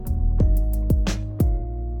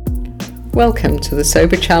Welcome to the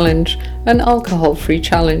Sober Challenge, an alcohol-free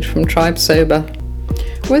challenge from Tribe Sober.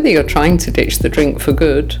 Whether you're trying to ditch the drink for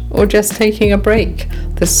good or just taking a break,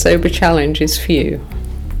 the Sober Challenge is for you.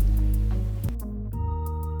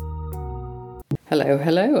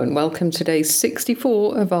 Hello, and welcome to day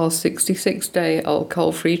 64 of our 66-day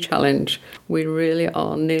alcohol-free challenge. We really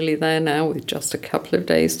are nearly there now with just a couple of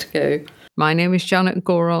days to go. My name is Janet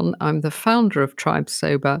Goron. I'm the founder of Tribe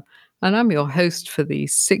Sober, and I'm your host for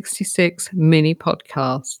these 66 mini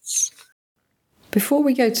podcasts. Before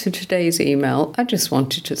we go to today's email, I just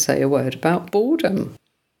wanted to say a word about boredom.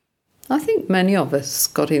 I think many of us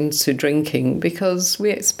got into drinking because we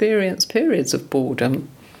experienced periods of boredom.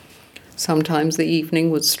 Sometimes the evening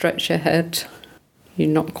would stretch ahead. You're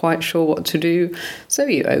not quite sure what to do, so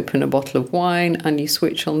you open a bottle of wine and you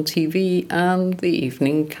switch on TV and the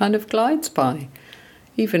evening kind of glides by.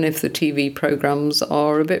 Even if the TV programmes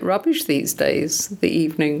are a bit rubbish these days, the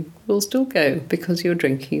evening will still go because you're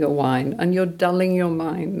drinking your wine and you're dulling your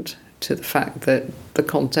mind to the fact that the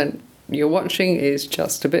content you're watching is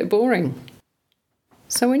just a bit boring.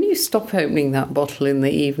 So when you stop opening that bottle in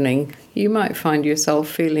the evening, you might find yourself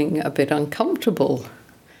feeling a bit uncomfortable,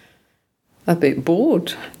 a bit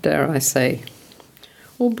bored, dare I say.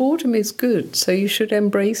 Well, boredom is good, so you should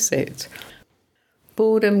embrace it.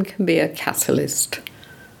 Boredom can be a catalyst.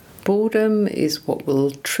 Boredom is what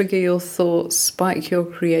will trigger your thoughts, spike your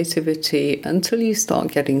creativity until you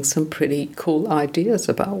start getting some pretty cool ideas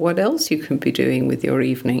about what else you can be doing with your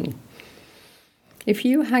evening. If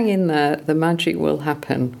you hang in there, the magic will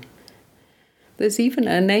happen. There's even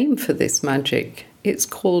a name for this magic. It's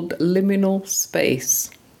called liminal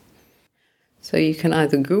space. So you can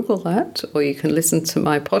either Google that or you can listen to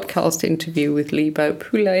my podcast interview with Libo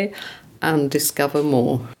Poulet and discover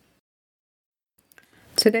more.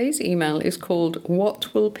 Today's email is called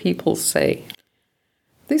What Will People Say?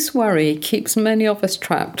 This worry keeps many of us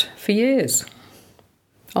trapped for years.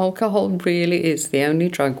 Alcohol really is the only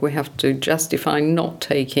drug we have to justify not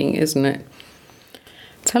taking, isn't it?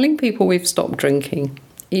 Telling people we've stopped drinking,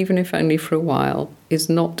 even if only for a while, is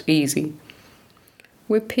not easy.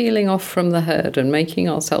 We're peeling off from the herd and making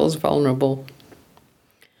ourselves vulnerable.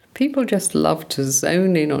 People just love to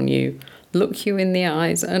zone in on you, look you in the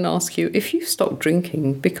eyes and ask you if you stopped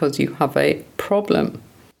drinking because you have a problem.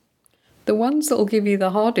 The ones that will give you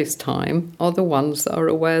the hardest time are the ones that are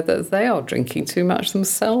aware that they are drinking too much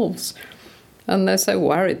themselves. And they're so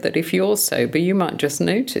worried that if you're sober, you might just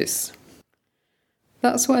notice.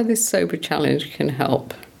 That's where this Sober Challenge can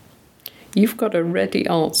help. You've got a ready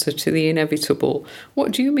answer to the inevitable.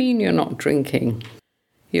 What do you mean you're not drinking?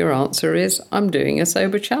 Your answer is, I'm doing a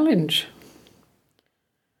Sober Challenge.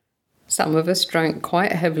 Some of us drank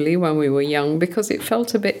quite heavily when we were young because it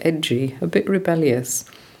felt a bit edgy, a bit rebellious.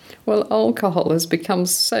 Well, alcohol has become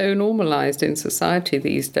so normalised in society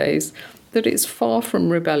these days that it's far from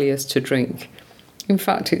rebellious to drink. In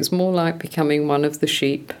fact, it's more like becoming one of the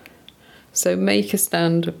sheep. So make a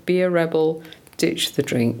stand, be a rebel, ditch the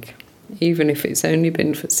drink, even if it's only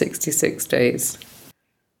been for 66 days.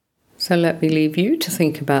 So let me leave you to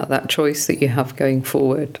think about that choice that you have going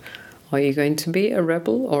forward. Are you going to be a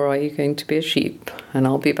rebel or are you going to be a sheep? And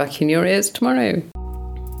I'll be back in your ears tomorrow.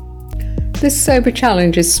 This Sober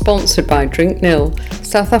Challenge is sponsored by Drink Nil,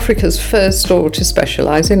 South Africa's first store to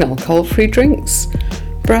specialise in alcohol-free drinks.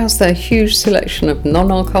 Browse their huge selection of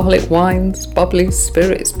non-alcoholic wines, bubblies,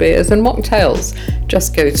 spirits, beers and mocktails.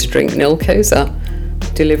 Just go to Drink Nil Koza.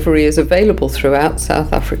 Delivery is available throughout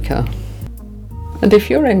South Africa. And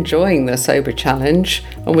if you're enjoying the Sober Challenge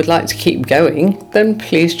and would like to keep going, then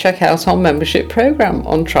please check out our membership programme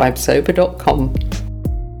on tribesober.com.